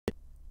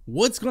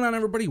What's going on,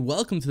 everybody?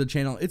 Welcome to the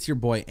channel. It's your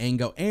boy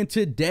Ango, and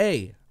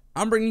today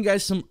I'm bringing you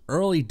guys some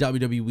early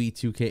WWE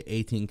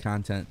 2K18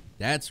 content.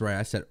 That's right,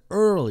 I said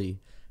early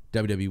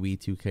WWE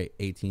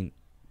 2K18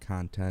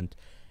 content.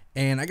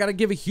 And I gotta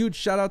give a huge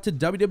shout out to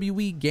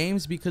WWE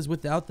Games, because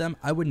without them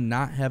I would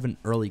not have an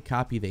early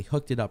copy. They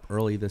hooked it up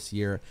early this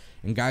year.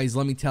 And guys,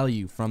 let me tell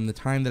you, from the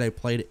time that I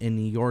played in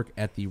New York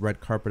at the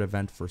red carpet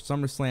event for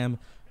SummerSlam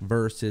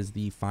versus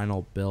the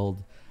final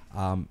build,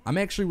 I'm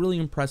actually really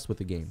impressed with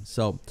the game.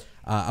 So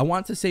I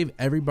want to save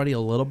everybody a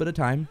little bit of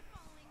time,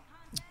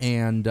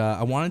 and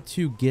I wanted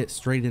to get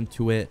straight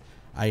into it.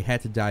 I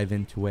had to dive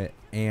into it,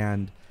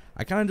 and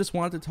I kind of just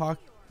wanted to talk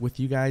with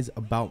you guys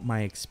about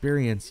my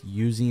experience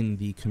using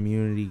the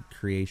community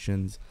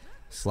creations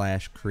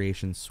 /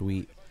 creation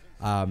suite,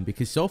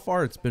 because so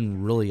far it's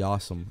been really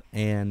awesome,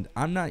 and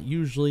I'm not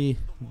usually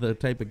the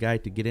type of guy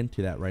to get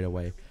into that right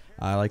away.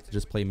 I like to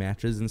just play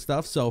matches and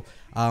stuff. So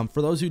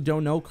for those who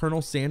don't know,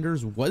 Colonel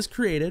Sanders was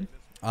created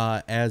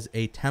as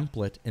a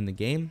template in the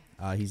game.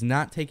 He's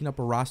not taking up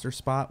a roster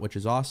spot, which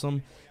is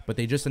awesome, but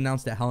they just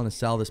announced at Hell in a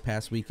Cell this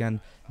past weekend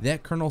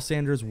that Colonel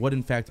Sanders would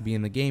in fact be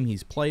in the game.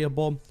 He's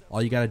playable.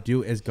 All you got to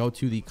do is go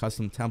to the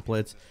custom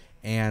templates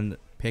and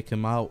pick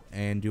him out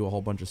and do a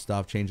whole bunch of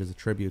stuff, change his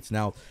attributes.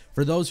 Now,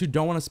 for those who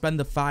don't want to spend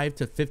the 5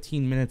 to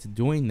 15 minutes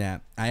doing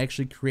that, I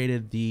actually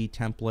created the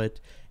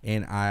template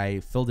and I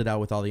filled it out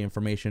with all the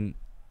information.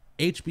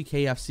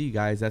 HBK,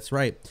 guys, that's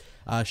right.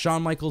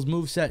 Shawn Michaels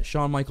moveset,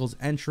 Shawn Michaels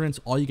entrance.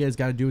 All you guys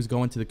got to do is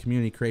go into the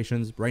community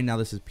creations. Right now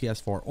this is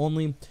PS4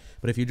 only,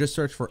 but if you just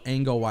search for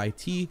Ango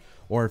YT,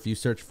 or if you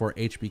search for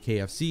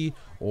HBK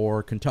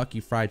or Kentucky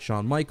Fried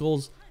Shawn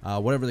Michaels,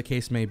 whatever the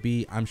case may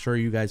be, I'm sure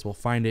you guys will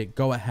find it.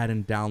 Go ahead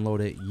and download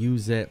it,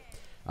 use it.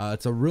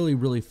 It's a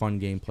really fun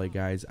gameplay,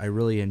 guys. I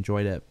really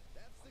enjoyed it,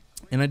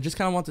 and I just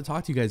kind of want to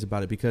talk to you guys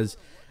about it because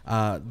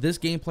this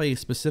gameplay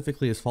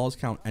specifically is Falls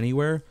Count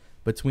Anywhere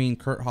between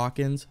Kurt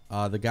Hawkins,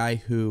 the guy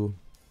who,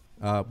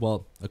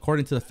 well,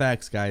 according to the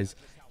facts, guys,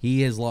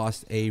 he has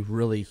lost a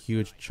really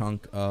huge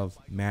chunk of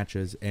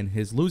matches, and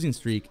his losing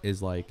streak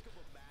is like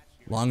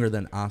longer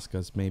than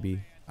Asuka's,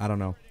 maybe. I don't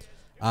know.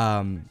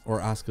 Or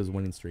Asuka's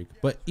winning streak.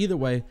 But either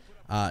way,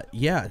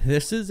 yeah,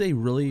 this is a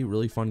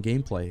really fun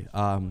gameplay.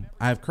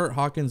 I have Kurt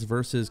Hawkins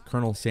versus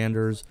Colonel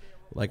Sanders.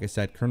 Like I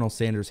said, Colonel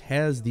Sanders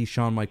has the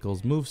Shawn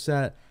Michaels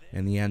moveset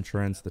and the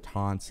entrance, the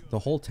taunts, the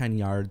whole 10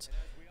 yards.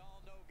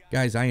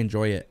 Guys, I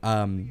enjoy it.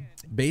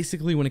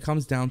 Basically, when it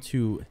comes down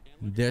to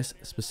this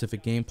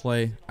specific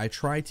gameplay, I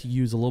try to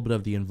use a little bit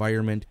of the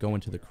environment, go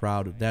into the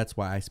crowd. That's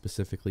why I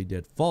specifically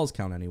did Falls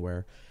Count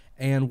Anywhere.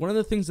 And one of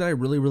the things that I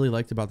really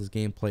liked about this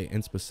gameplay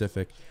in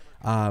specific,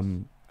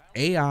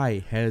 AI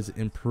has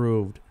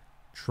improved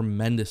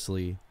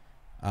tremendously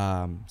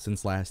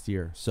since last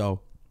year.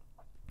 So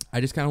I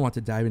just kind of want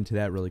to dive into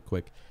that really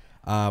quick.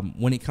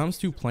 When it comes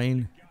to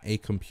playing a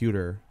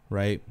computer,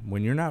 right,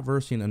 when you're not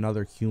versing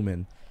another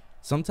human,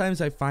 sometimes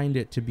I find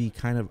it to be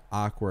kind of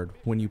awkward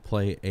when you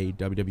play a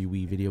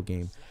WWE video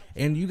game.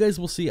 And you guys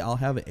will see I'll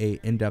have a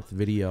in-depth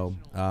video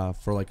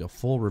for like a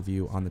full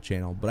review on the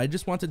channel. But I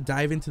just want to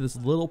dive into this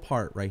little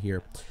part right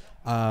here.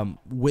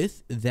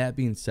 With that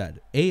being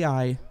said,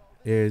 AI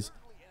is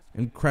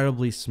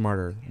incredibly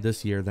smarter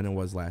this year than it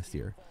was last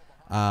year.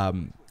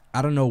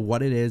 I don't know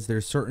what it is.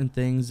 There's certain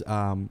things,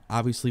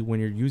 obviously, when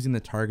you're using the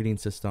targeting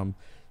system.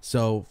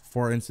 So,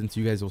 for instance,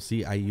 you guys will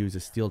see I use a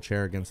steel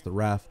chair against the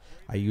ref.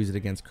 I use it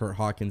against Kurt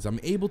Hawkins. I'm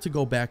able to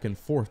go back and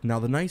forth. Now,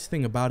 the nice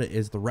thing about it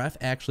is the ref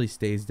actually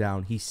stays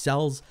down. He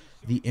sells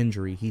the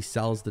injury. He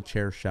sells the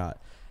chair shot.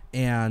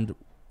 And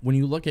when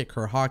you look at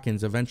Kurt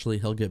Hawkins, eventually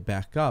he'll get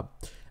back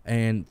up.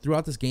 And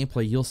throughout this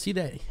gameplay, you'll see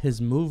that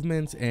his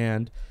movements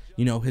and,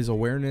 you know, his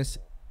awareness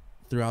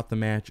throughout the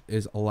match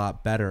is a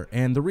lot better.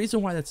 And the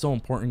reason why that's so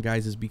important,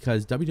 guys, is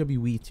because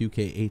WWE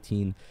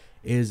 2K18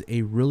 is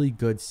a really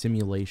good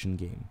simulation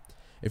game.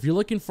 If you're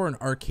looking for an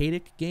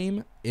arcadic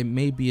game, it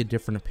may be a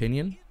different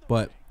opinion,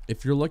 but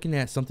if you're looking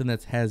at something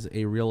that has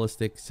a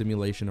realistic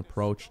simulation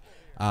approach,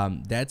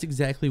 that's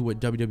exactly what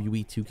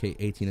WWE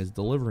 2K18 is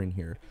delivering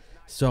here.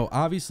 So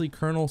obviously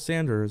Colonel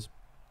Sanders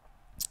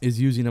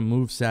is using a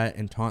moveset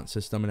and taunt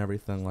system and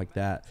everything like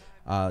that,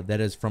 that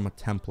is from a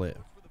template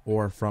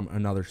or from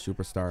another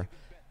superstar.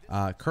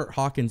 Kurt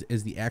Hawkins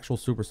is the actual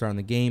superstar in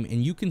the game,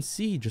 and you can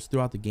see just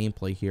throughout the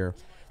gameplay here,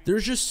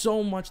 there's just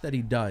so much that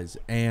he does,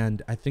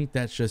 and I think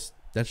that's just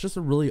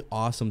a really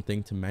awesome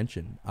thing to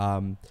mention.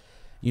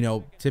 You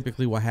know,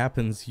 typically what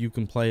happens, you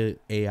can play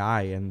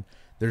AI, and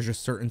there's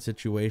just certain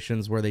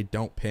situations where they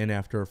don't pin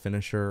after a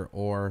finisher,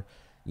 or,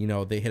 you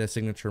know, they hit a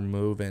signature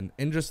move, and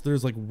just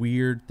there's like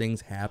weird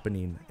things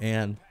happening,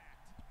 and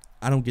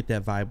I don't get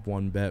that vibe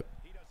one bit.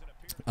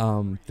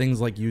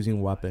 Things like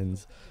using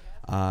weapons,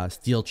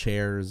 steel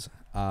chairs,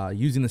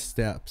 using the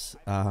steps,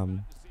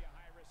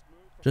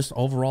 just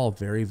overall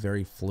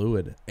very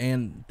fluid.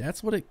 And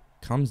that's what it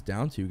comes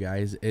down to,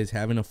 guys, is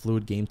having a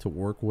fluid game to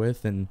work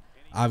with. And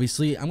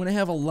obviously I'm gonna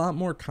have a lot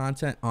more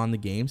content on the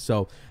game,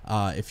 so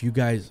if you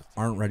guys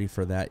aren't ready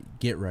for that,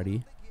 get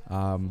ready.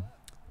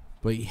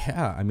 But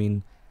yeah, I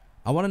mean,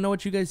 I want to know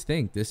what you guys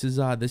think. This is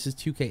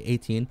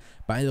 2K18.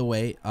 By the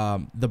way,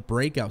 the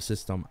breakout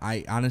system,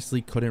 I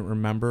honestly couldn't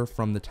remember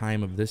from the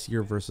time of this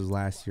year versus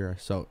last year.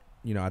 So,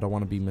 you know, I don't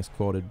want to be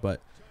misquoted,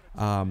 but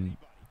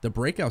the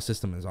breakout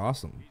system is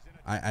awesome.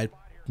 I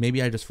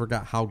maybe I just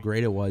forgot how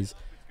great it was,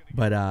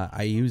 but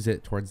I use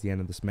it towards the end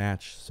of this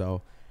match.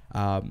 So,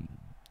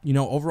 you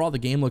know, overall the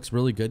game looks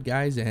really good,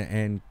 guys,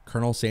 and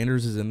Colonel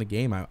Sanders is in the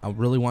game. I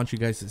really want you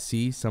guys to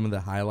see some of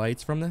the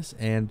highlights from this,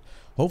 and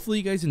hopefully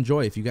you guys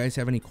enjoy. If you guys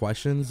have any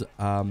questions,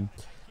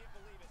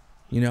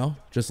 you know,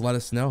 just let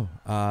us know.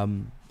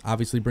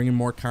 Obviously bringing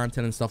more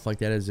content and stuff like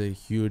that is a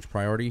huge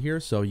priority here,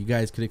 so you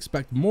guys could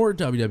expect more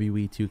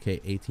WWE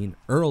 2K18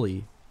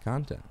 early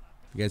content.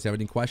 If you guys have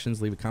any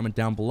questions, leave a comment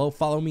down below.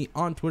 Follow me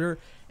on Twitter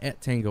at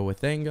Tango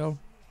with Tango.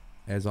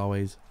 As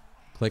always,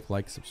 click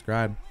like,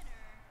 subscribe.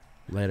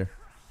 Later.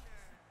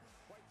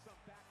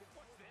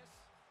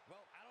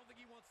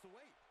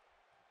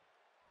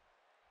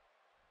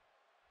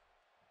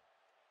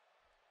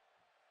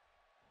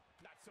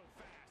 Not so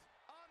fast.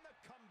 On the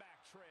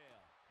comeback trail.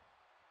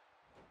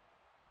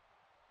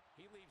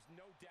 He leaves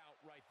no doubt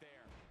right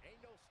there. Ain't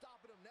no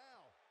stopping him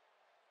now.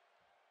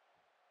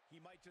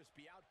 He might just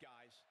be out,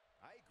 guys.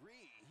 I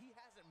agree. He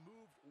hasn't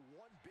moved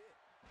one bit.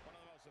 One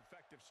of the most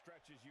effective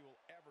stretches you will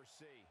ever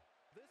see.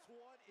 This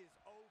one is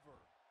over.